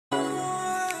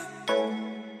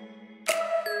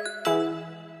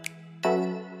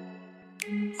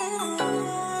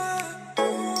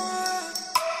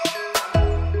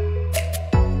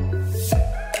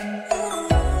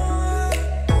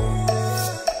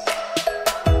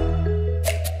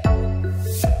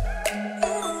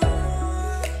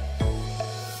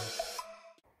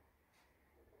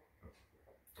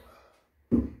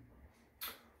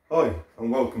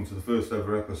welcome to the first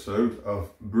ever episode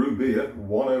of Brew Beer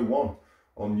 101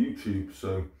 on YouTube.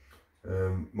 So,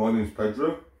 my name's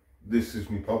Pedro. This is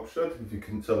my pub shed, if you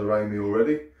couldn't tell around me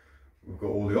already. We've got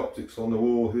all the optics on the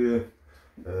wall here,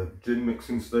 gin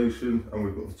mixing station, and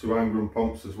we've got the 2 Angren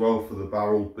pumps as well for the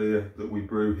barreled beer that we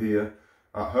brew here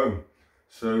at home.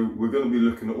 So we're going to be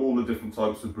looking at all the different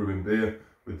types of brewing beer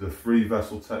with the 3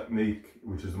 vessel technique,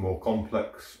 which is the more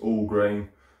complex all grain,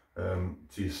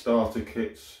 to your starter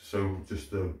kits, so just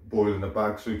the boil in a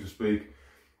bag, so to speak,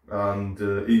 and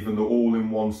even the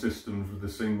all-in-one systems with the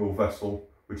single vessel,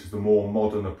 which is the more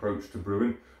modern approach to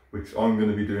brewing, which I'm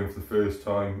going to be doing for the first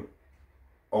time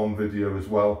on video as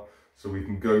well, so we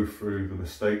can go through the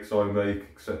mistakes I make,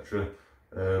 etc.,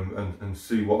 and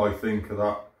see what I think of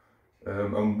that,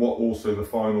 and what also the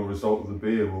final result of the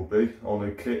beer will be on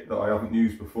a kit that I haven't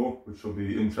used before, which will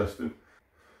be interesting.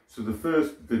 So the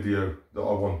first video that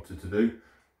I wanted to do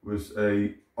was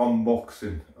a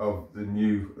unboxing of the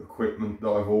new equipment that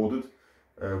I've ordered.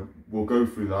 We'll go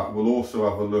through that. We'll also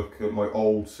have a look at my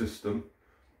old system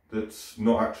that's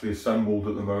not actually assembled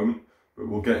at the moment, but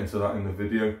we'll get into that in the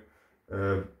video.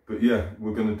 But yeah,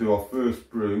 we're going to do our first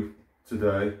brew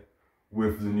today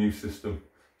with the new system.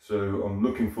 So I'm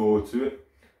looking forward to it.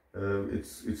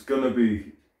 It's going to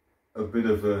be a bit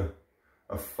of a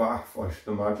faff, I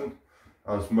should imagine,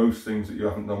 as most things that you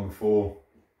haven't done before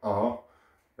are.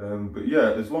 But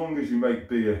yeah, as long as you make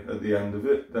beer at the end of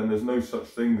it, then there's no such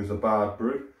thing as a bad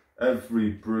brew.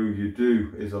 Every brew you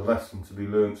do is a lesson to be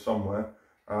learnt somewhere,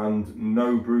 and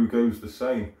no brew goes the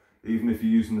same. Even if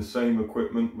you're using the same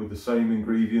equipment with the same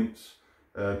ingredients,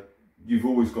 you've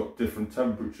always got different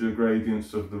temperature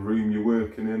gradients of the room you're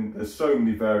working in. There's so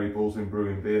many variables in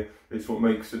brewing beer. It's what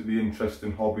makes it the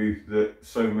interesting hobby that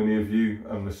so many of you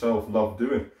and myself love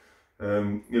doing.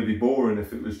 It'd be boring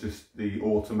if it was just the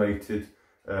automated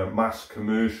mass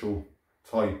commercial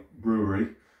type brewery.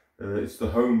 It's the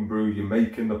home brew. You're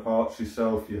making the parts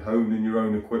yourself, you're honing your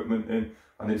own equipment in,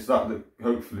 and it's that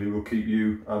hopefully will keep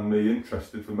you and me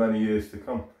interested for many years to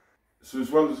come. So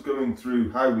as well as going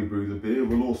through how we brew the beer,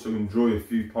 we'll also enjoy a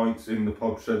few pints in the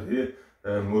pub shed here.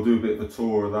 We'll do a bit of a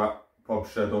tour of that pub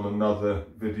shed on another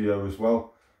video as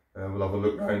well. We'll have a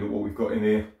look around at what we've got in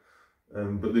here.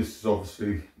 But this is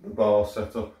obviously the bar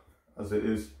setup as it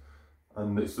is,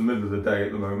 and it's the middle of the day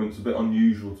at the moment. It's a bit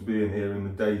unusual to be in here in the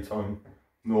daytime,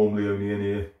 normally only in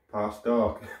here past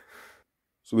dark.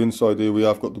 So inside here we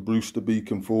have got the Brewster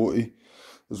Beacon 40,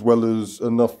 as well as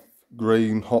enough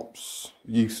grain, hops,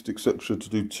 yeast, etc. to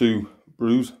do 2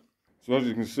 brews. So as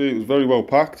you can see, it was very well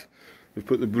packed. We've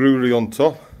put the brewery on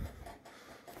top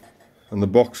and the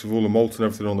box with all the malt and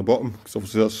everything on the bottom, because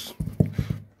obviously that's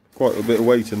quite a bit of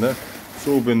weight in there. It's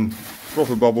all been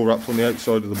proper bubble wrapped on the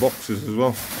outside of the boxes as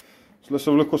well. So let's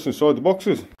have a look what's inside the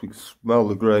boxes. You can smell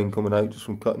the grain coming out just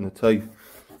from cutting the tape.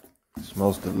 It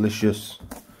smells delicious.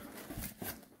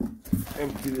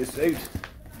 Empty this out.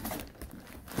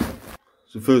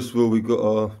 So first of all, we've got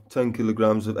our 10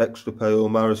 kilograms of extra pale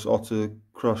Maris Otter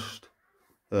crushed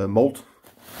malt.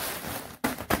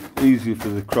 Easier for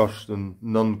the crushed than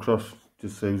non-crushed,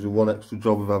 just saves you one extra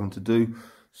job of having to do.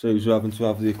 Saves you having to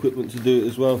have the equipment to do it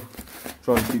as well.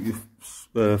 Try and keep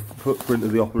your footprint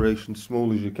of the operation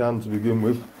small as you can to begin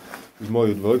with, is my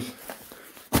advice.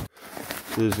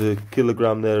 There's a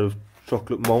kilogram there of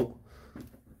chocolate malt.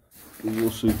 We've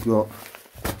also got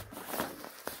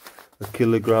a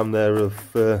kilogram there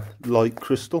of light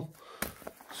crystal.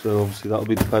 So obviously that'll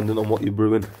be dependent on what you're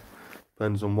brewing.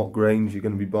 Depends on what grains you're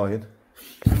going to be buying.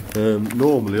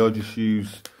 Normally I just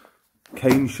use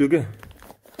cane sugar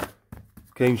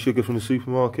from the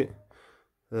supermarket.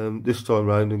 This time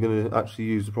round I'm going to actually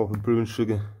use the proper brewing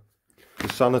sugar. The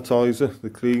sanitizer, the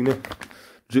cleaner,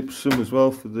 gypsum as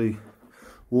well for the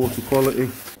water quality,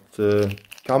 the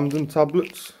Camden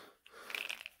tablets,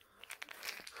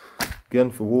 again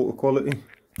for water quality.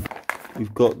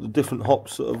 We've got the different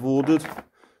hops that I've ordered,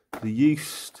 the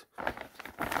yeast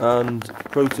and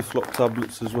Protaflop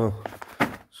tablets as well.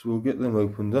 So we'll get them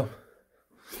opened up.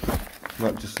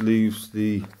 That just leaves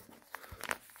the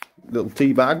little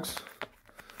tea bags.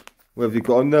 Wherever you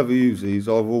got, I never use these.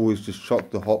 I've always just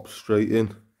chucked the hops straight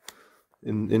in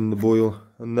the boil.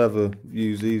 I never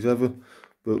use these ever.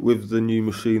 But with the new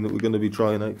machine that we're going to be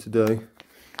trying out today,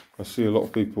 I see a lot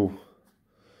of people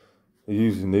are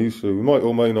using these, so we might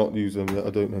or may not use them yet. I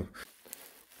don't know.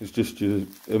 It's just your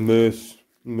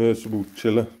immersible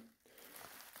chiller.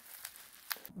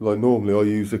 Like normally, I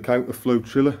use a counterflow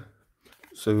chiller.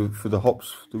 So for the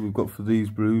hops that we've got for these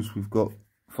brews, we've got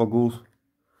Fuggles,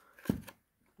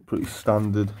 pretty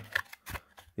standard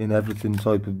in everything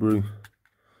type of brew.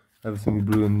 Everything we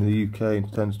brew in the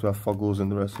UK tends to have Fuggles in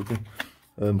the recipe.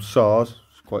 SARS,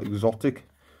 it's quite exotic.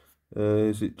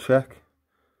 Is it Czech?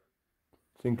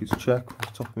 I think it's Czech off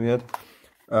the top of my head.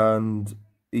 And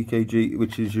EKG,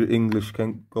 which is your English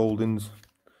Kent Goldings.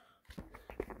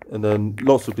 And then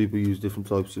lots of people use different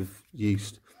types of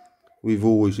yeast. We've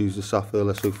always used the Sapphire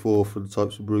SO4 for the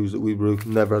types of brews that we brew.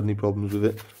 Never had any problems with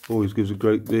it. Always gives a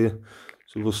great beer.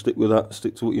 So we'll stick with that,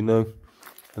 stick to what you know.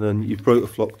 And then your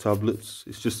Protafloc tablets,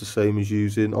 it's just the same as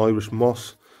using Irish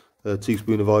moss. A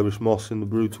teaspoon of Irish moss in the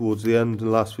brew towards the end, in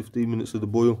the last 15 minutes of the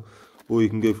boil. Or you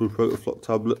can go for a Protafloc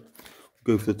tablet.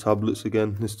 Go for the tablets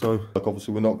again this time. Like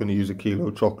obviously we're not going to use a kilo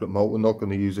of chocolate malt, we're not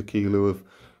going to use a kilo of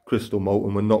crystal malt,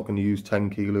 and we're not going to use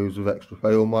 10 kilos of extra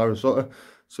pale Marisota.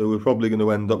 So we're probably going to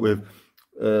end up with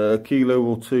a kilo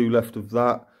or two left of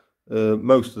that,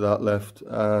 most of that left,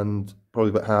 and probably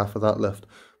about half of that left.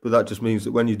 But that just means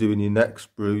that when you're doing your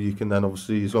next brew, you can then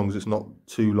obviously, as long as it's not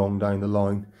too long down the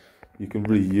line, you can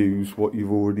reuse what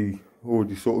you've already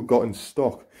sort of got in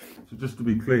stock. So just to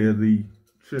be clear, the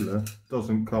chiller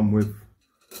doesn't come with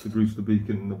the Brewster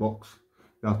beacon in the box.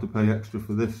 You have to pay extra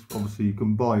for this. Obviously you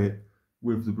can buy it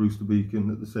with the Brewster beacon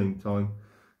at the same time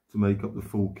to make up the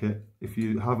full kit. If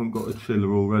you haven't got a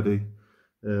chiller already,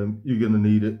 you're going to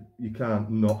need it. You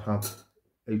can't not have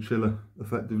a chiller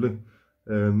effectively.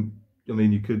 I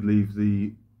mean, you could leave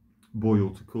the boil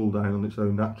to cool down on its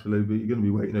own naturally, but you're going to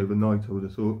be waiting overnight, I would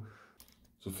have thought.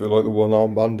 So I feel like the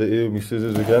one-armed bandit here with my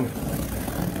scissors again.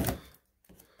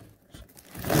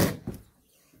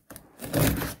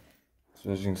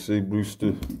 So as you can see,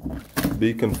 Brewster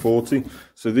Beacon 40.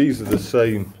 So these are the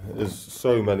same as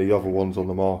so many other ones on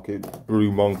the market.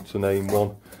 Brew Monk to name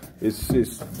one. It's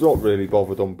not really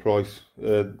bothered on price.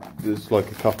 There's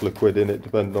like a couple of quid in it,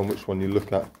 depending on which one you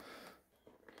look at.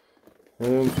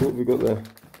 So what have we got there?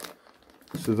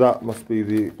 So that must be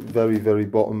the very, very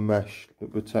bottom mesh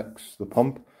that protects the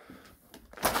pump.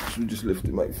 So we just lift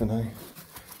it out for now.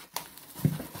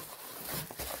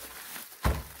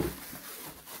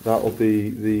 That'll be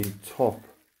the top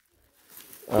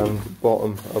and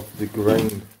bottom of the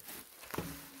grain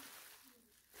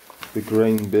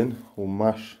bin, or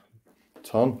mash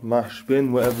tun, mash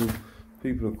bin, whatever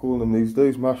people are calling them these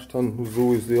days. Mash tun was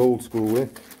always the old school way.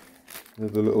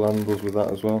 There's the little handles with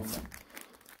that as well.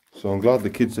 So I'm glad the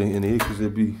kids ain't in here, because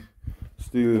they'd be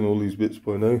stealing all these bits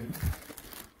by now.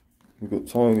 We've got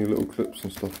tiny little clips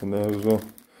and stuff in there as well.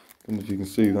 Don't know if you can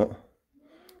see that.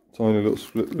 Tiny little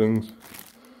split rings,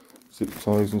 zip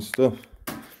ties and stuff.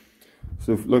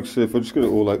 So like I say, if I just get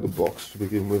it all out the box to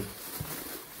begin with,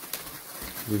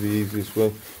 it'll be the easiest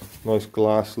way. Nice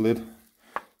glass lid.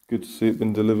 Good to see it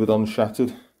been delivered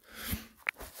unshattered.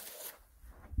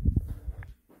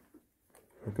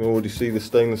 I can already see the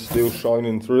stainless steel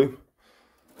shining through.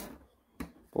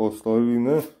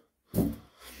 Polystyrene there.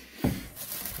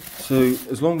 So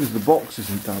as long as the box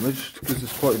isn't damaged, because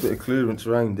there's quite a bit of clearance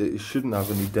around it, it shouldn't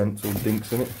have any dents or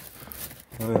dinks in it.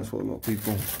 I think that's what a lot of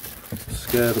people are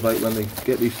scared about when they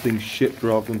get these things shipped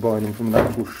rather than buying them from an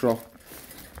actual shop.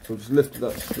 So I've just lifted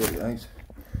that straight out.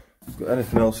 Got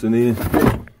anything else in here?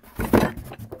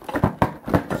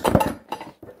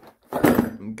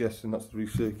 I'm guessing that's the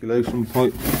recirculation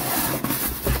pipe.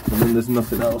 And then there's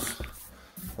nothing else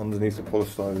underneath the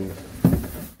polystyrene.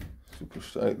 So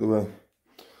push that out the way.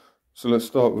 So let's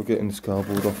start with getting this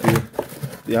cardboard off here.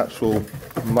 The actual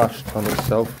mash tun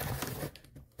itself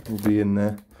will be in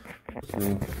there.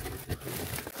 So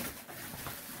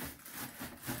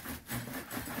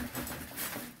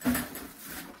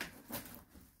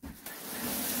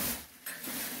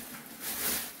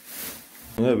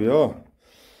there we are.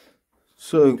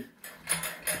 So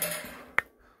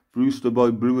Brewster by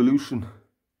Brew.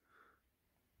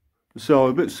 So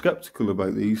I'm a bit sceptical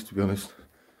about these, to be honest.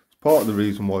 It's part of the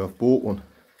reason why I've bought one.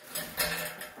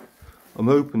 I'm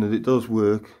hoping that it does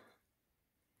work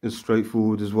as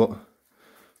straightforward as what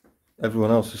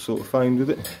everyone else has sort of found with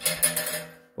it.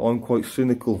 But I'm quite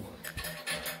cynical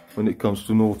when it comes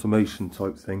to an automation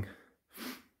type thing.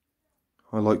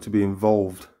 I like to be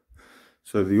involved.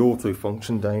 So the auto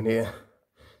function down here,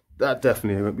 that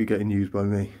definitely won't be getting used by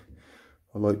me.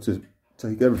 I like to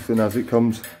take everything as it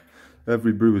comes.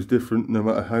 Every brew is different, no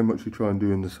matter how much you try and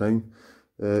do in the same.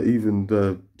 Even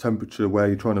the temperature where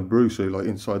you're trying to brew, so like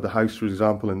inside the house, for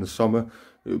example, in the summer,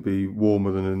 it would be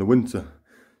warmer than in the winter.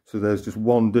 So there's just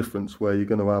one difference where you're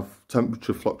going to have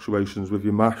temperature fluctuations with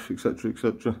your mash, etc,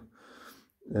 etc.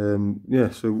 Yeah,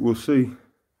 so we'll see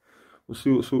what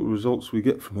sort of results we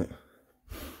get from it.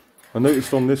 I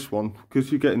noticed on this one,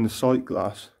 because you're getting the sight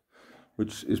glass,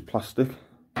 which is plastic,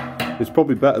 it's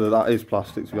probably better that is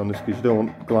plastic, to be honest, because you don't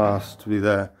want glass to be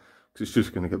there, because it's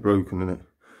just going to get broken, isn't it?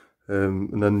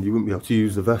 and then you wouldn't be able to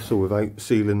use the vessel without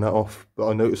sealing that off. But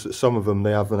I noticed that some of them,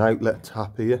 they have an outlet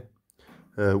tap here.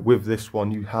 With this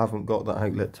one, you haven't got that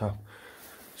outlet tap.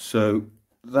 So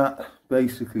that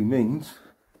basically means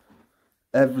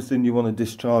everything you want to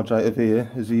discharge out of here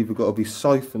has either got to be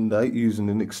siphoned out using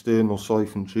an external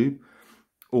siphon tube,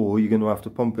 or you're going to have to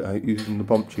pump it out using the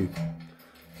pump tube.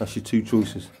 That's your two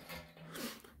choices,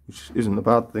 which isn't a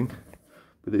bad thing,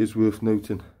 but it is worth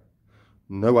noting.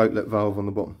 No outlet valve on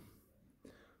the bottom.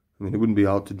 I mean, it wouldn't be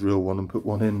hard to drill one and put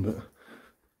one in, but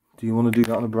do you want to do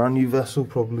that on a brand new vessel?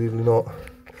 Probably not.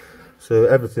 So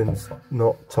everything's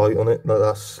not tight on it, like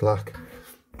that's slack.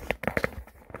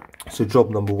 So job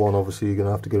number one, obviously you're going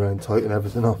to have to go around and tighten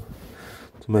everything up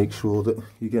to make sure that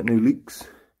you get no leaks.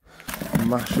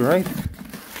 Masher out.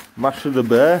 Masher the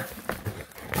bear.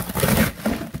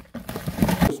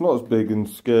 It's not as big and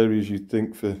scary as you'd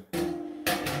think for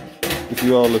if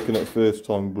you are looking at first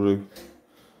time brew.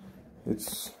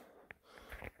 It's,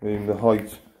 I mean, the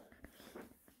height,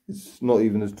 it's not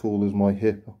even as tall as my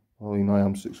hip. I mean, I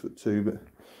am 6'2", but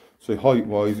so height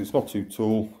wise it's not too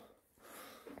tall.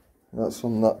 That's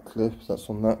on that clip, that's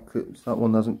on that clip. That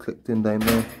one hasn't clicked in down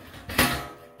there.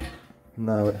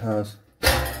 Now it has.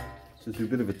 So it's a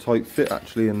bit of a tight fit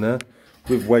actually in there.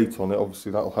 With weight on it,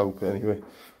 obviously that'll help it anyway,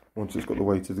 once it's got the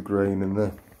weight of the grain in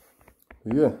there.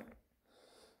 But yeah,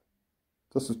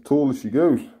 that's as tall as she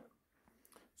goes.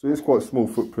 So it's quite a small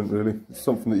footprint really. It's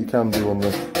something that you can do on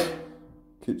the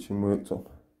kitchen worktop.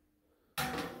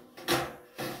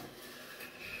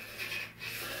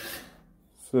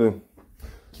 So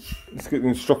let's get the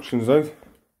instructions out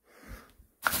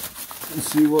and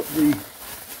see what the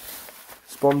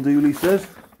spondoolie says.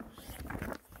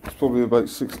 It's probably about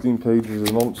 16 pages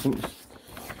of nonsense.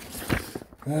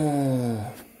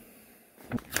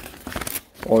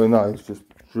 All in that is just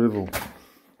drivel.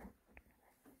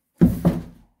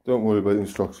 Don't worry about the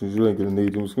instructions, you ain't going to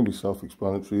need them, it's going to be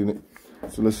self-explanatory, innit?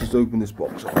 So let's just open this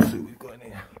box up and see what we've got in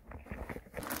here.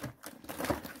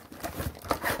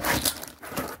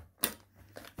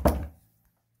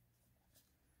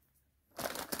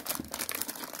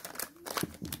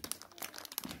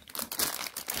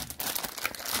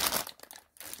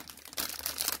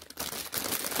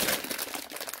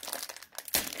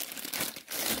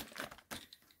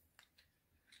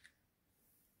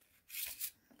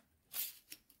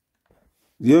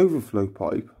 The overflow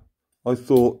pipe, I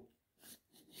thought,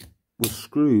 was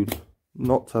screwed,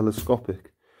 not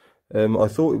telescopic. I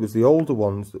thought it was the older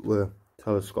ones that were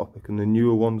telescopic and the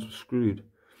newer ones were screwed.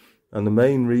 And the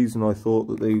main reason I thought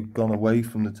that they'd gone away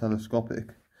from the telescopic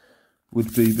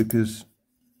would be because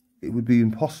it would be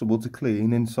impossible to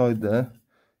clean inside there,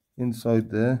 inside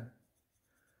there,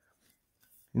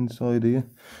 inside here.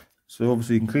 So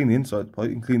obviously you can clean the inside of the pipe,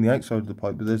 you can clean the outside of the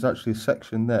pipe, but there's actually a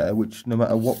section there which, no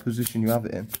matter what position you have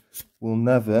it in, will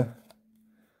never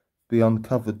be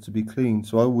uncovered to be cleaned.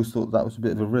 So I always thought that was a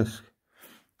bit of a risk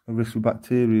with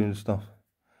bacteria and stuff.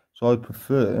 So I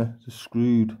prefer the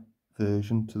screwed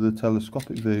version to the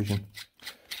telescopic version.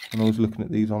 And I was looking at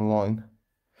these online.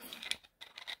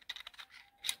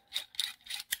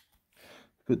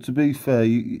 But to be fair,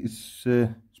 it's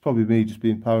probably me just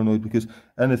being paranoid, because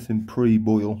anything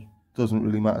pre-boil doesn't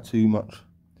really matter too much.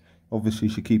 Obviously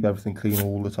you should keep everything clean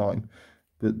all the time,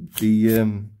 but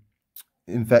the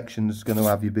infection is going to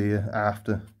have your beer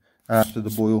after the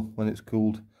boil. When it's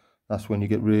cooled, that's when you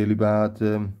get really bad.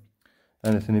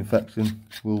 Anything infection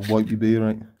will wipe your beer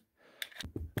out.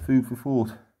 Food for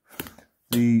thought.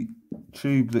 The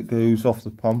tube that goes off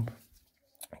the pump,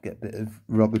 get a bit of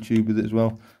rubber tube with it as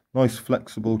well. Nice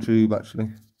flexible tube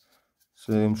actually.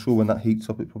 So I'm sure when that heats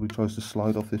up it probably tries to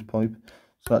slide off this pipe.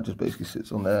 So that just basically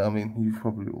sits on there. I mean, you've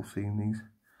probably all seen these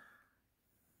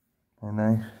by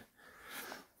now.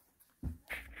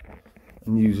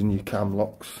 And using your cam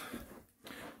locks,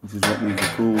 which is what these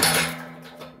are called,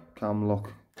 cam lock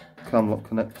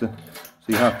connector. So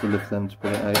you have to lift them to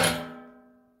pull it out.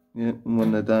 Yeah, and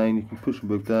when they're down, you can push them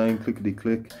both down, clickety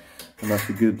click, and that's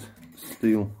a good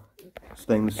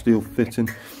stainless steel fitting.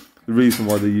 The reason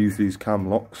why they use these cam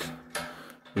locks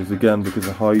is again because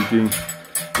of hygiene.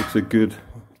 It's a good,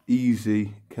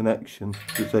 easy connection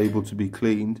that's able to be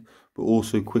cleaned, but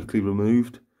also quickly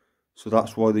removed. So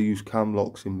that's why they use cam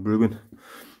locks in brewing.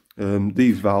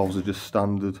 These valves are just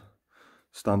standard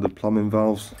plumbing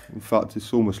valves. In fact,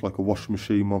 it's almost like a washing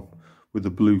machine one with a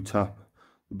blue tap.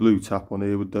 The blue tap on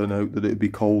here would denote that it'd be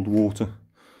cold water.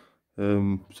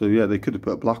 So yeah, they could have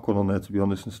put a black one on there, to be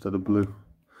honest, instead of blue,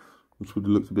 which would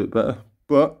have looked a bit better.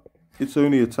 But it's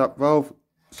only a tap valve,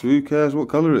 so who cares what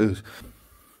colour it is.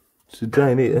 So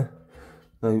down here,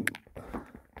 now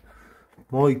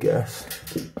my guess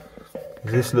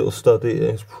This little stud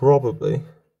here is probably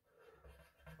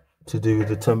to do with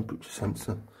the temperature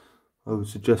sensor. I would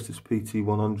suggest it's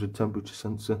PT100 temperature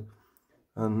sensor,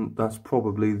 and that's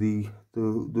probably the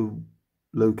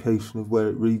location of where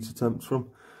it reads the temps from.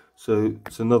 So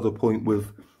it's another point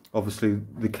with obviously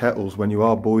the kettles when you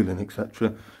are boiling,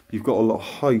 etc. You've got a lot of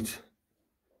height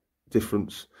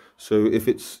difference. So if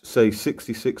it's say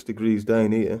 66 degrees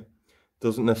down here,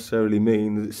 doesn't necessarily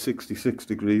mean that it's 66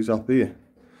 degrees up here.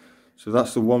 So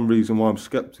that's the one reason why I'm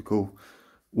skeptical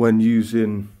when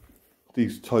using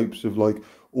these types of like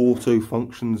auto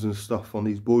functions and stuff on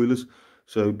these boilers.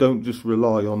 So don't just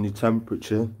rely on your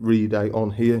temperature readout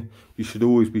on here. You should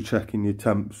always be checking your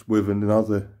temps with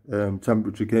another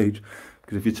temperature gauge,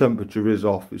 because if your temperature is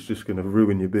off, it's just going to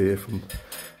ruin your beer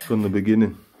from the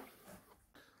beginning.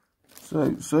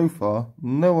 So far,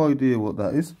 no idea what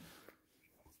that is.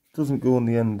 Doesn't go on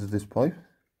the end of this pipe.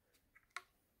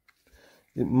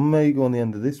 It may go on the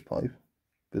end of this pipe,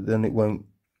 but then it won't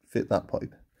fit that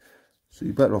pipe. So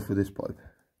you're better off with this pipe,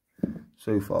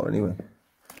 so far anyway.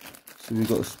 So we've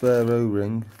got a spare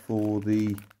O-ring for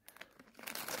the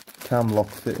cam lock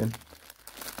fitting.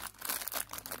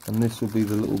 And this will be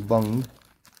the little bung,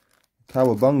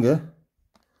 cowabunga,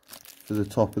 for the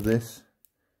top of this,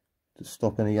 to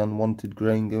stop any unwanted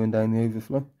grain going down the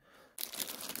overflow.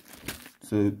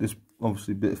 So this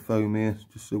obviously a bit of foam here,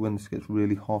 just so when this gets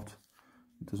really hot,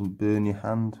 it doesn't burn your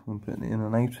hand when putting it in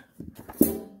and out.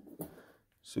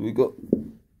 So we've got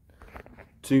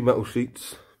two metal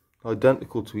sheets,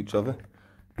 identical to each other.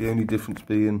 The only difference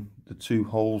being the two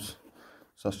holes.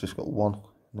 So that's just got one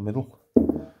in the middle,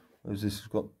 whereas this has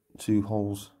got two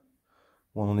holes,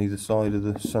 one on either side of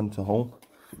the centre hole,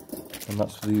 and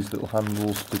that's for these little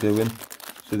handles to go in.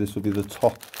 So this will be the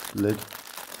top lid,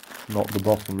 not the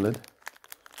bottom lid.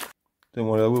 Don't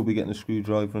worry, I will be getting a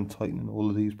screwdriver and tightening all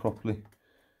of these properly,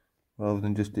 rather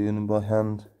than just doing them by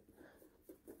hand.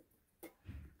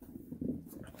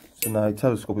 So now,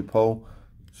 telescopic pole,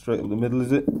 straight up the middle,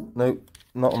 is it? Nope,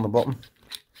 not on the bottom.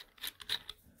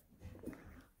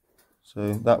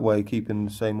 So that way, keeping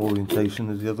the same orientation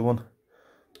as the other one.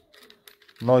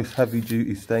 Nice heavy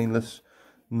duty stainless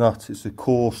nut. It's a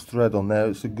coarse thread on there.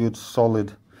 It's a good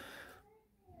solid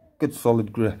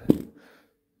grip.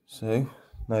 So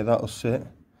now that'll sit.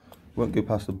 Won't go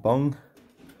past the bung.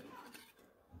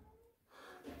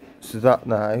 So that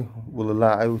now will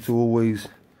allow to always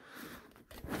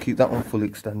keep that one fully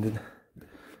extended,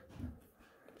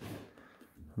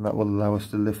 and that will allow us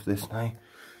to lift this now.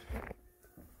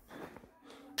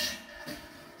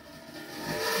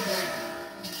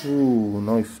 Ooh,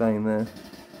 nice sound there.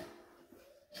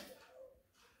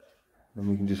 Then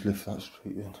we can just lift that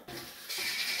straight in.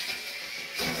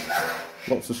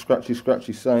 Lots of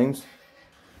scratchy sounds.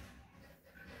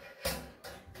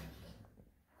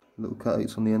 Little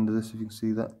cutates on the end of this, if you can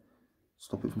see that.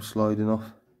 Stop it from sliding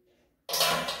off.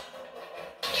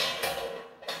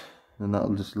 And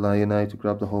that'll just allow you now to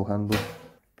grab the whole handle.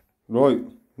 Right,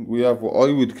 we have what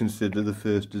I would consider the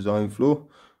first design flaw,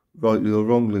 rightly or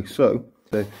wrongly. So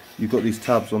you've got these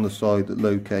tabs on the side that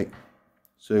locate.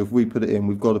 So if we put it in,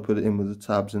 we've got to put it in with the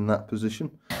tabs in that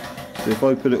position. So if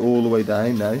I put it all the way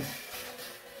down now,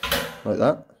 like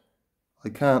that, I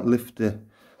can't lift the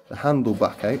handle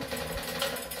back out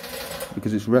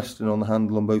because it's resting on the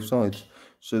handle on both sides.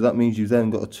 So that means you've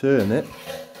then got to turn it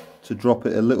to drop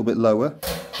it a little bit lower.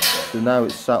 So now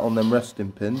it's sat on them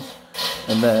resting pins,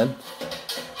 and then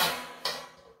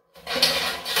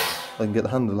I can get the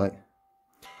handle out.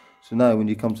 So now when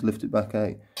you come to lift it back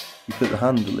out, you put the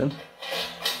handle in,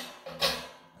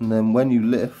 and then when you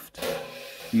lift,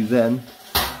 you then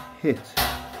hit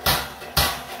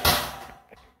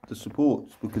the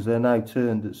supports, because they're now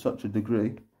turned at such a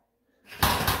degree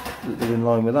that they're in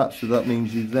line with that. So that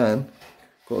means you've then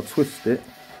got to twist it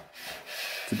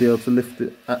to be able to lift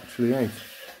it actually out.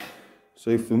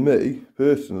 So for me,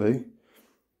 personally,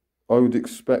 I would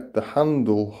expect the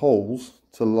handle holes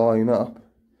to line up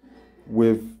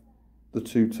with the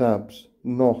two tabs,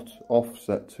 not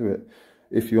offset to it,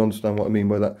 if you understand what I mean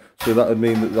by that. So that would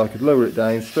mean that I could lower it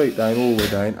down, straight down, all the way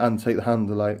down, and take the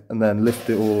handle out, and then lift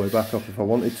it all the way back up if I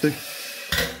wanted to.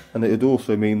 And it would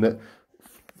also mean that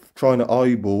trying to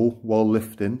eyeball while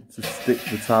lifting to stick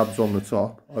the tabs on the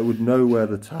top, I would know where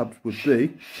the tabs would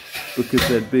be, because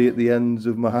they'd be at the ends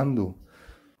of my handle.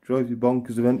 Drive you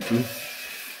bonkers eventually.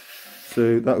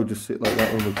 So that would just sit like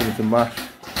that when we're coming to mash.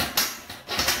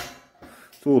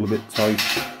 It's all a bit tight,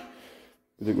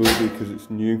 but it will be because it's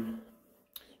new.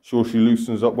 Sure, she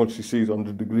loosens up once she sees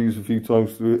 100 degrees a few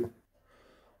times through it.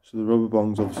 So the rubber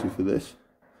bung's obviously for this.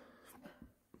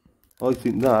 I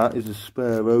think that is a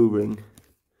spare O-ring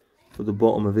for the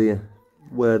bottom of here.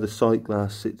 where the sight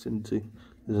glass sits into.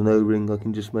 There's an O-ring I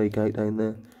can just make out down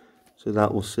there. So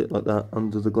that will sit like that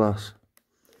under the glass.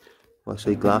 When I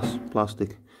say glass,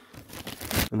 plastic.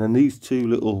 And then these two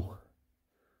little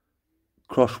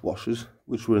cross washers,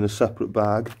 which were in a separate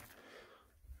bag,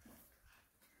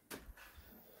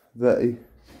 they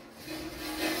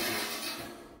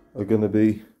are going to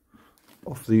be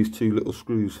off these two little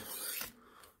screws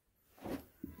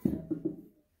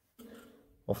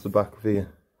off the back of here,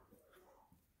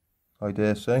 I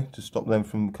dare say, to stop them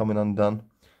from coming undone,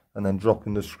 and then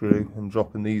dropping the screw and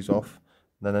dropping these off,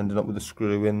 and then ending up with a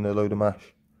screw in a load of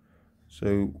mash.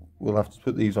 So we'll have to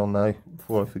put these on now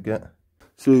before I forget.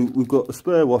 So we've got a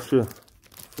spare washer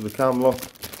for the cam lock,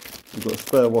 we've got a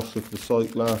spare washer for the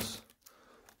sight glass,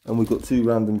 and we've got two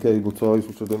random cable ties,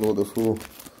 which I don't know what they're for.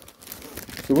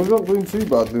 So we're not doing too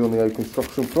badly on the air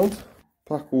construction front.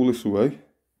 Pack all this away,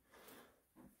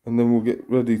 and then we'll get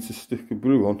ready to stick a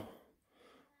brew on.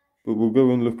 But we'll go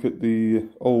and look at the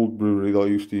old brewery that I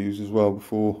used to use as well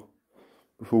before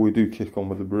we do kick on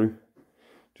with the brew.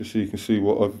 Just so you can see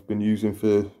what I've been using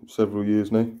for several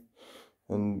years now.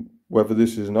 And whether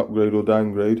this is an upgrade or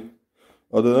downgrade,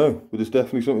 I don't know, but it's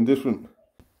definitely something different.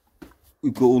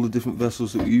 We've got all the different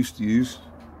vessels that we used to use,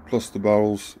 plus the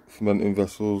barrels, fermenting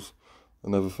vessels,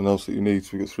 and everything else that you need.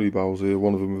 So we've got 3 barrels here,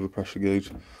 one of them with a pressure gauge.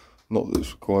 Not that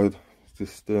it's required, it's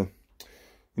just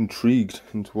intrigued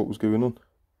into what was going on.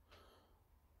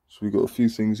 So we've got a few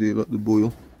things here like the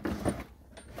boil.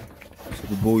 So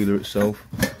the boiler itself,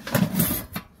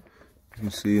 you can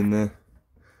see in there,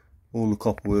 all the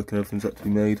copper work and everything's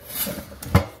actually made.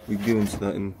 We can go into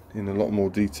that in a lot more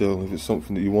detail. If it's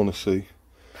something that you want to see,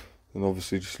 then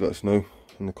obviously just let us know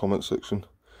in the comment section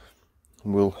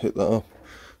and we'll hit that up.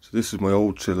 So this is my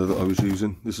old chiller that I was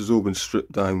using. This has all been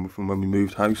stripped down from when we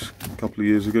moved house a couple of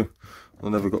years ago. I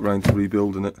never got round to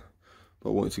rebuilding it, but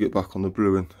I wanted to get back on the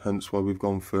brewing, hence why we've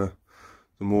gone for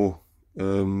the more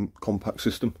compact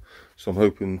system. So I'm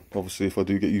hoping, obviously, if I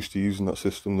do get used to using that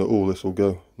system, that all this will go,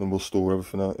 and then we'll store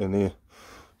everything out in here,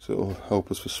 so it'll help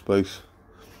us for space.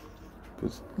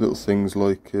 But little things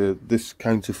like this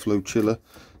counterflow chiller,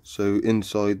 so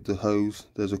inside the hose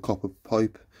there's a copper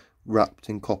pipe wrapped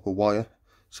in copper wire,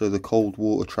 so the cold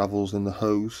water travels in the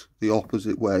hose the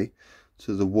opposite way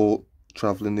to the water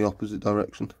travelling the opposite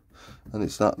direction, and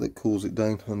it's that cools it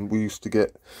down. And we used to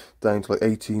get down to like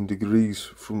 18 degrees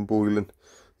from boiling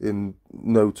in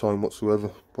no time whatsoever,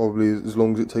 probably as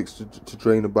long as it takes to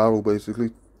drain a barrel,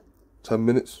 basically 10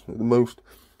 minutes at the most.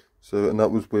 So, and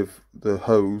that was with the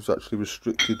hose actually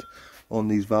restricted on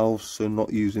these valves, so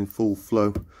not using full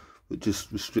flow but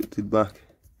just restricted back.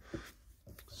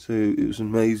 So it was an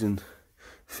amazing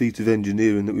feat of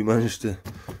engineering that we managed to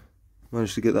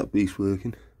get that beast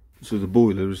working. So the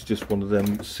boiler is just one of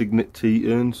them Signet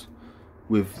T-urns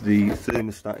with the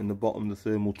thermostat in the bottom, the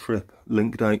thermal trip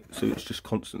linked out, so it's just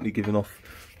constantly giving off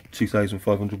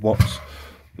 2,500 watts.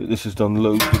 But this has done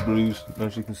loads of brews,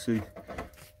 as you can see.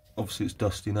 Obviously it's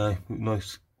dusty now, but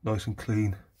nice and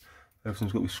clean.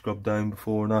 Everything's got to be scrubbed down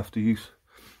before and after use.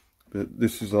 But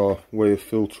this is our way of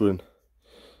filtering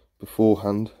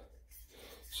beforehand.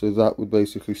 So that would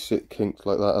basically sit kinked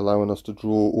like that, allowing us to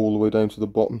draw all the way down to the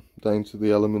bottom, down to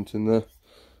the element in there.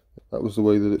 That was the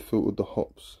way that it filtered the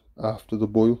hops after the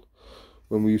boil,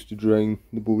 when we used to drain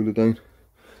the boiler down.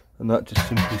 And that just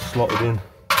simply slotted in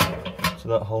to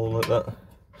that hole like that.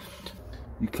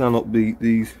 You cannot beat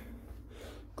these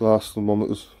glass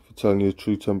thermometers for telling you a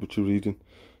true temperature reading.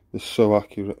 They're so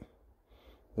accurate.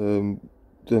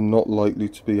 They're not likely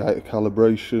to be out of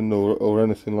calibration or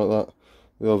anything like that.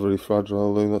 They are very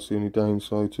fragile though, that's the only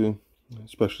downside to them.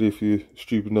 Especially if you're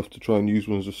stupid enough to try and use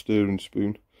one as a stirring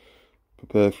spoon.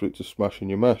 Prepare for it to smash in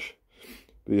your mash.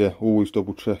 But yeah, always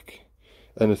double check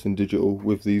anything digital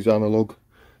with these analog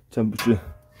temperature.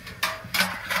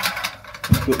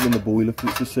 Put them in the boiler because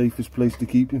it's the safest place to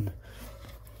keep him.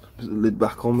 Put the lid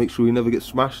back on, make sure he never gets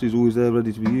smashed, he's always there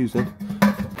ready to be used then.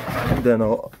 And then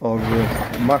our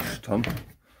mash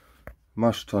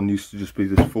tun used to just be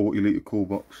this 40 litre cool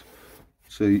box.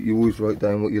 So you always write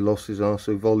down what your losses are.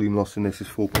 So volume loss in this is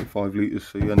 4.5 litres,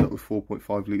 so you end up with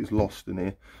 4.5 litres lost in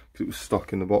here because it was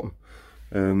stuck in the bottom.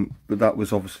 But that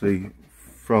was obviously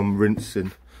from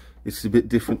rinsing. It's a bit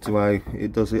different to how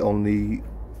it does it on the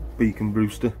Beacon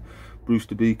Brewster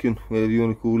Beacon, whatever you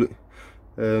want to call it,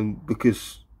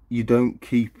 because you don't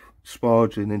keep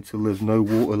sparging until there's no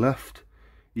water left.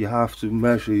 You have to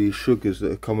measure your sugars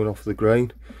that are coming off the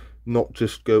grain, not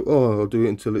just go, oh, I'll do it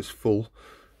until it's full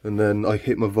and then I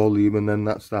hit my volume and then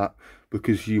that's that,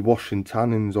 because you're washing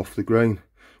tannins off the grain,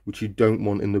 which you don't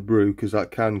want in the brew, because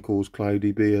that can cause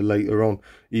cloudy beer later on.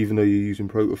 Even though you're using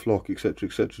protofloc, etc,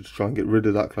 etc, to try and get rid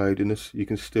of that cloudiness, you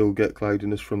can still get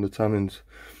cloudiness from the tannins.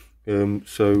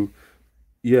 So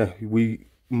yeah, we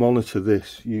monitor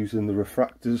this using the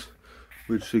refractors,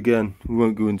 which again we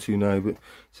won't go into now, but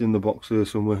it's in the box there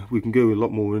somewhere. We can go a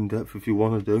lot more in depth if you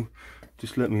want to do,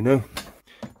 just let me know.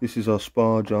 This is our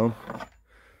sparge arm.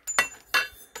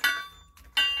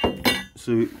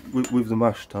 So with the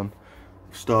mash tun,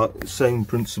 start same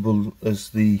principle as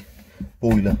the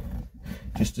boiler,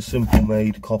 just a simple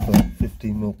made copper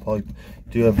 15mm pipe.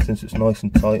 Do everything so it's nice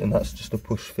and tight, and that's just a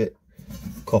push fit.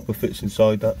 Copper fits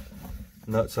inside that,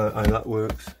 and that's how that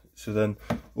works. So then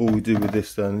all we do with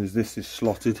this then is this is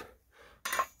slotted.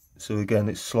 So again,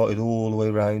 it's slotted all the way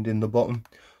around in the bottom.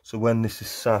 So when this is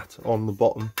sat on the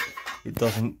bottom, it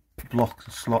doesn't block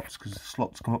the slots, because the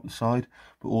slots come up the side,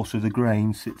 but also the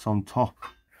grain sits on top,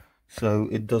 so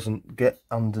it doesn't get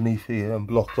underneath here and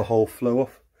block the whole flow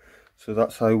off. So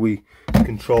that's how we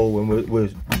control when we're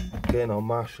getting our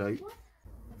mash out.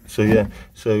 So yeah,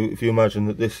 so if you imagine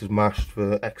that this is mashed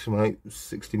for X amount,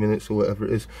 60 minutes or whatever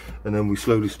it is, and then we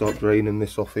slowly start draining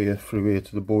this off here through here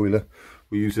to the boiler.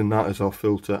 We're using that as our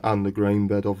filter, and the grain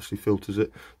bed obviously filters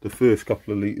it. The first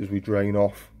couple of litres we drain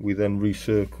off, we then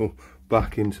recircle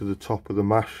back into the top of the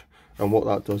mash, and what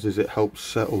that does is it helps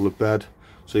settle the bed,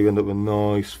 so you end up with a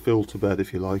nice filter bed,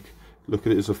 if you like. Look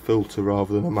at it as a filter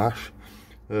rather than a mash.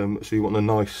 So you want a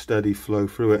nice steady flow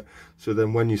through it. So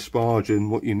then when you're sparging,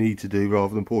 what you need to do,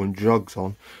 rather than pouring jugs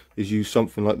on, is use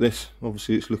something like this.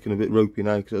 Obviously it's looking a bit ropey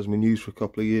now because it hasn't been used for a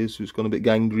couple of years, so it's gone a bit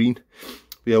gangrene.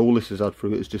 But yeah, all this has had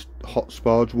through it is just hot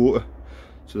sparge water.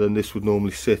 So then this would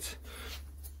normally sit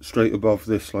straight above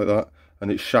this like that,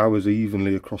 and it showers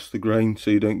evenly across the grain,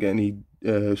 so you don't get any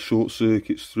short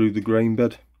circuits through the grain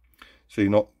bed. So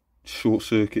you're not short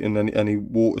circuiting any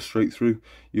water straight through.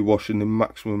 You're washing the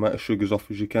maximum amount of sugars off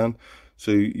as you can,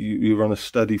 so you run a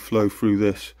steady flow through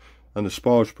this. And the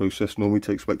sparge process normally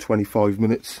takes about 25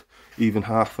 minutes, even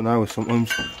half an hour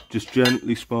sometimes, just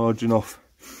gently sparging off.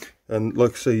 And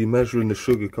like I say, you're measuring the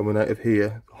sugar coming out of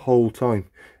here the whole time.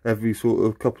 Every sort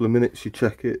of couple of minutes you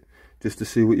check it just to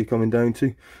see what you're coming down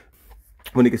to.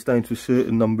 When it gets down to a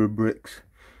certain number of bricks,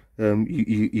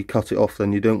 you cut it off.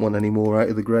 Then you don't want any more out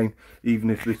of the grain. Even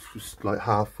if this was like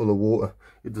half full of water,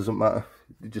 it doesn't matter,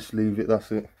 you just leave it,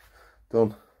 that's it,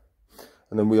 done.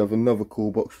 And then we have another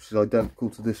cool box which is identical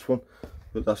to this one,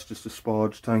 but that's just a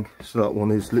sparge tank. So that one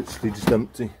is literally just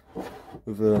empty,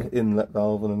 with an inlet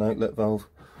valve and an outlet valve,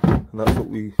 and that's what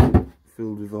we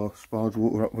filled with our sparge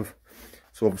water up with.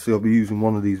 So obviously I'll be using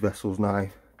one of these vessels now,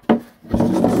 it's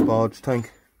just a sparge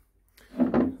tank,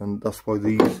 and that's why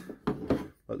these,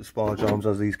 like the sparge arms,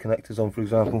 has these connectors on, for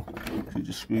example, so it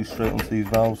just screws straight onto these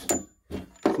valves.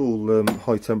 It's all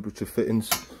high temperature fittings,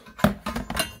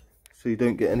 so you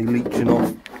don't get any leaching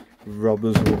off with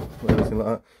rubbers or anything like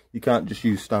that. You can't just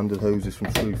use standard hoses from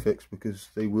Screwfix, because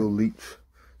they will leach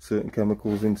certain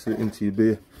chemicals into your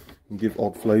beer and give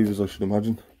odd flavours, I should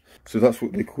imagine. So that's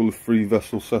what they call a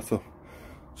 3-vessel setup.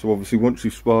 So obviously once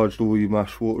you've sparged all your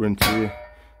mash water into here,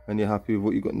 and you're happy with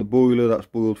what you've got in the boiler, that's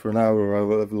boiled for an hour or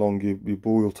however long your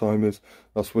boil time is,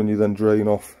 that's when you then drain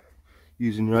off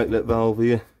using your outlet valve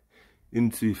here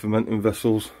into your fermenting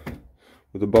vessels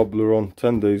with a bubbler on,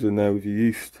 10 days in there with your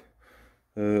yeast,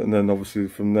 and then obviously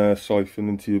from there siphon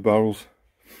into your barrels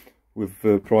with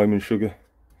priming sugar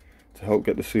to help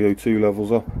get the CO2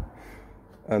 levels up.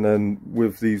 And then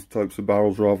with these types of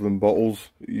barrels rather than bottles,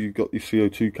 you've got your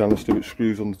CO2 canister which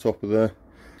screws on the top of there.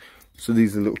 So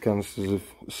these are little canisters of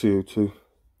CO2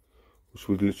 which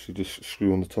we literally just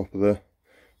screw on the top of there,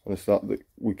 and it's that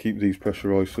we keep these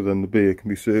pressurised, so then the beer can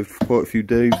be served for quite a few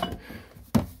days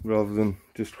rather than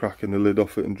just cracking the lid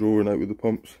off it and drawing out with the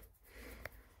pumps.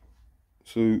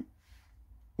 So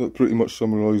that pretty much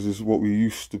summarises what we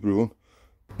used to brew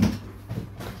on.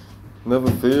 Never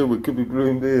fear, we could be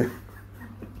brewing beer.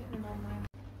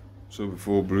 So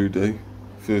before brew day,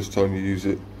 first time you use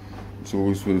it, it's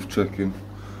always worth checking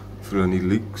for any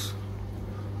leaks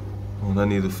on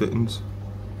any of the fittings.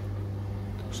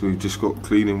 So we've just got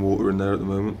cleaning water in there at the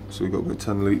moment, so we've got about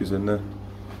 10 litres in there,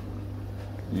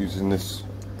 using this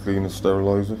cleaner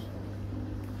steriliser.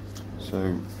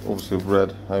 So obviously I've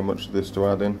read how much of this to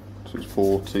add in, so it's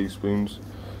 4 teaspoons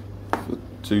for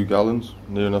 2 gallons,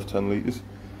 near enough 10 litres.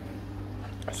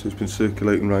 So it's been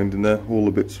circulating around in there, all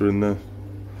the bits are in there.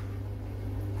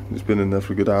 It's been in there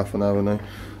for a good half an hour now.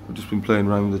 I've just been playing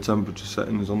around with the temperature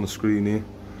settings on the screen here,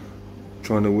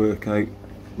 trying to work out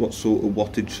what sort of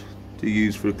wattage to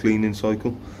use for a cleaning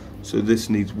cycle. So this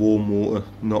needs warm water,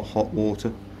 not hot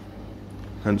water,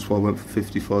 hence why I went for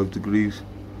 55 degrees.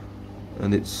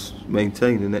 and it's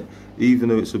maintaining it, even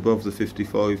though it's above the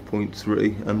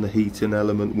 55.3 and the heating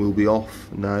element will be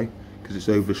off now because it's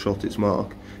overshot its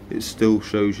mark. It still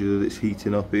shows you that it's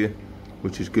heating up here,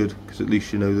 which is good, because at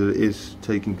least you know that it is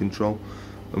taking control.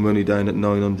 I'm only down at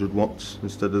 900 watts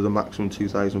instead of the maximum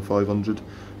 2500,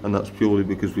 and that's purely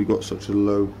because we got such a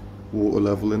low water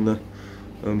level in there,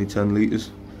 only 10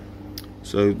 litres.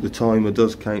 So the timer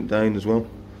does count down as well.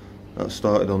 That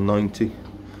started on 90,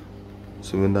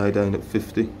 so we're now down at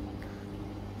 50.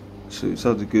 So it's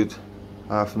had a good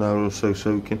half an hour or so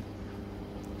soaking.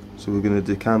 So we're going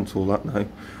to decant all that now.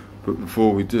 But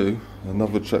before we do,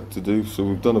 another check to do. So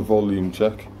we've done a volume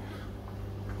check.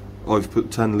 I've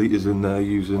put 10 litres in there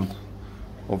using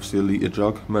obviously a litre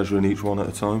jug, measuring each one at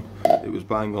a time. It was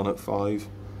bang on at 5,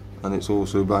 and it's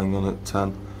also bang on at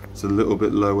 10. It's a little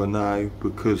bit lower now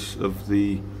because of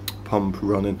the pump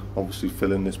running, obviously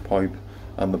filling this pipe,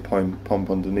 and the pump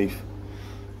underneath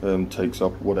takes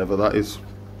up whatever that is,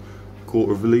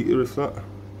 quarter of a litre if that.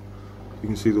 You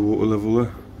can see the water level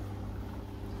there.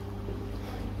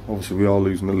 Obviously we are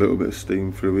losing a little bit of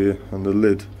steam through here, and the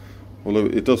lid, although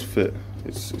it does fit,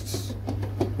 it's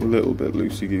a little bit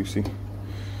loosey-goosey.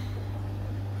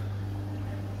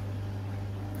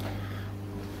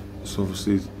 So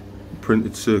obviously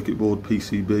printed circuit board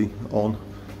PCB on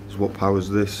is what powers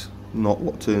this, not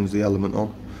what turns the element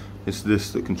on. It's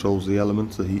this that controls the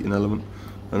element, the heating element,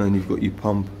 and then you've got your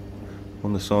pump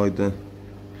on the side there.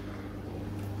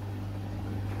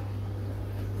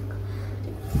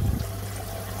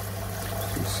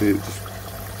 See it just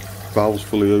valves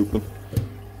fully open.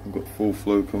 We've got full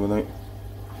flow coming out,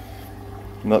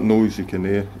 and that noise you can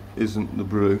hear isn't the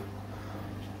brew.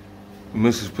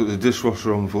 Mrs. put the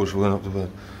dishwasher on before she went up to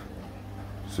bed,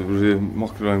 so we're here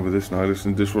mucking around with this now.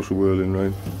 Listen, dishwasher whirling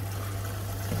round.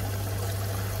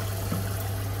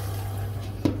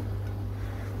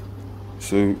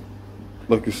 So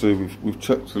like I say, we've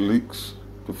checked for leaks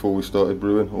before we started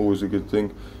brewing, always a good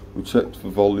thing. We checked for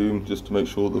volume just to make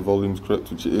sure the volume's correct,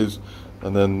 which it is,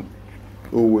 and then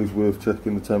always worth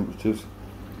checking the temperatures.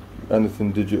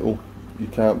 Anything digital, you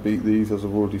can't beat these, as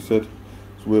I've already said.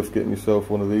 It's worth getting yourself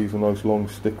one of these, a nice long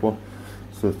stick one.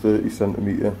 So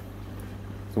 30cm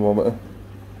thermometer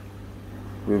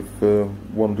with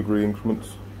 1 degree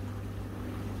increments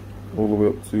all the way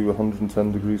up to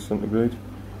 110 degrees centigrade.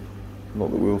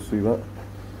 Not that we'll see that.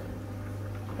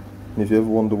 And if you ever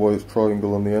wonder why it's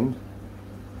triangle on the end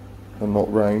and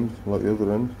not round like the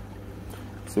other end,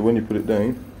 so when you put it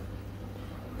down,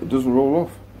 it doesn't roll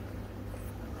off.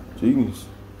 Genius.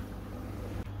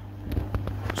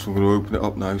 So I'm going to open it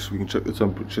up now so we can check the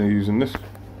temperature using this.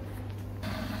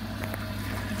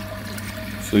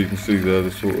 So you can see there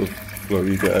the sort of flow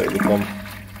you get out of the pump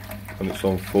when it's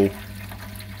on full.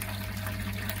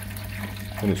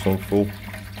 When it's on full.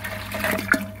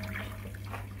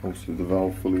 Also the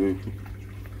valve fully open.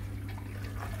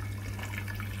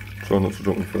 Try not to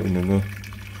drop my phone in there.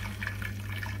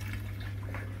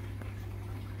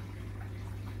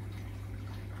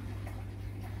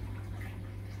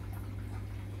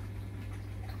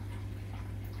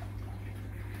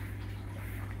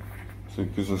 So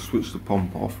because I switched the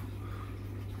pump off,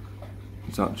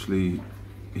 it's actually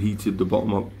heated the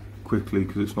bottom up quickly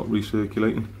because it's not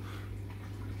recirculating.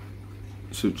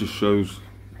 So it just shows,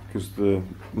 because the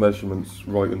measurement's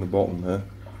right in the bottom there,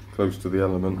 close to the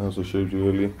element as I showed you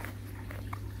earlier,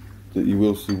 that you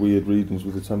will see weird readings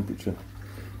with the temperature,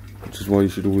 which is why you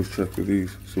should always check with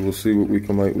these. So we'll see what we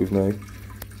come out with now.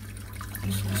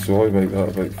 So I make that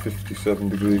about 57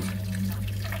 degrees.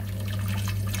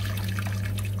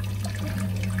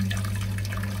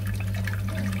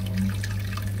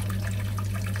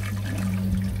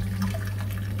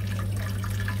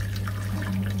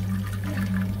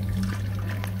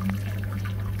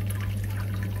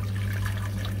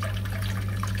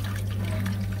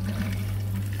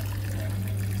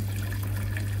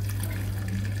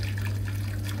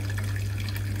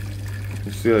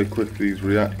 You see how quick these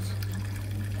react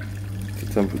to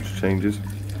temperature changes.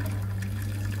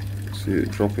 See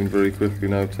it dropping very quickly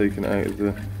now, taking it out of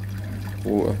the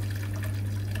water.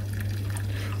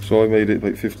 So I made it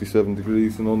like 57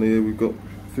 degrees, and on here we've got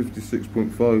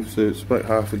 56.5, so it's about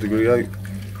half a degree out,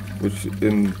 which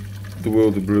in the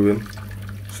world of brewing,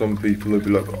 some people will be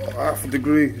like, oh, half a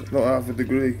degree, not half a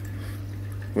degree.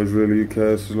 Whereas really, who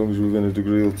cares, as long as you're within a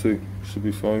degree or two, it should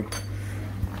be fine.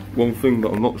 One thing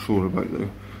that I'm not sure about though,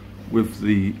 with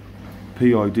the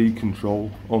PID control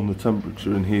on the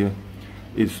temperature in here,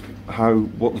 is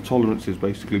what the tolerance is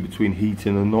basically between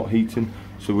heating and not heating.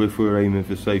 So if we're aiming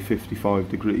for say 55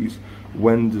 degrees,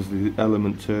 when does the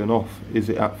element turn off? Is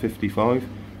it at 55?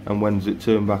 And when does it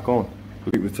turn back on? I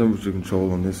think the temperature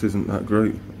control on this isn't that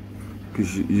great,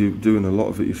 because you're doing a lot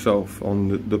of it yourself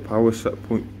on the power set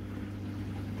point,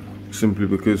 simply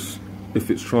because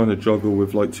if it's trying to juggle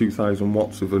with like 2000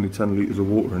 watts with only 10 litres of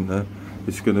water in there,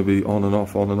 it's going to be on and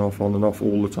off, on and off, on and off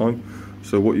all the time.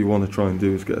 So what you want to try and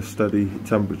do is get a steady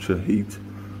temperature heat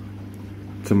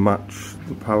to match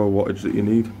the power wattage that you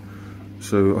need.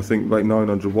 So I think about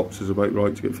 900 watts is about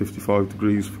right to get 55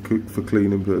 degrees for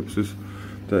cleaning purposes.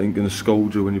 That ain't going to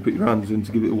scold you when you put your hands in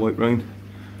to give it a wipe round.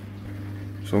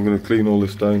 So I'm going to clean all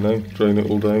this down now, drain it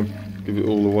all down, give it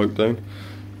all a wipe down,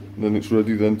 and then it's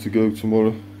ready then to go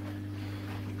tomorrow,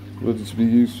 ready to be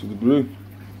used for the brew.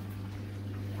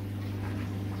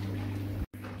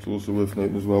 It's also worth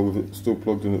noting as well, with it still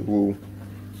plugged in at the wall,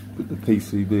 put the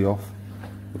PCB off,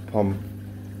 the pump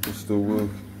will still work,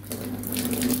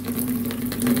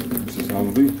 which is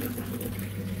handy.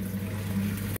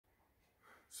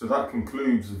 So that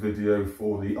concludes the video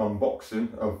for the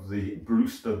unboxing of the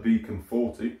Brewster Beacon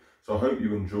 40. So I hope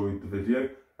you enjoyed the video,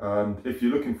 and if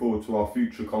you're looking forward to our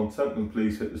future content, then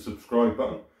please hit the subscribe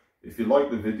button. If you like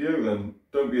the video, then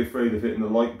don't be afraid of hitting the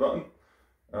like button,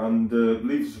 and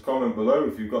leave us a comment below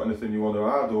if you've got anything you want to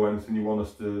add or anything you want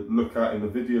us to look at in the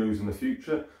videos in the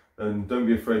future. And don't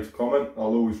be afraid to comment.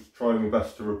 I'll always try my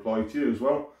best to reply to you as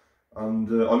well, and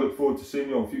I look forward to seeing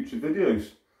you on future videos.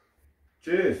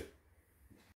 Cheers.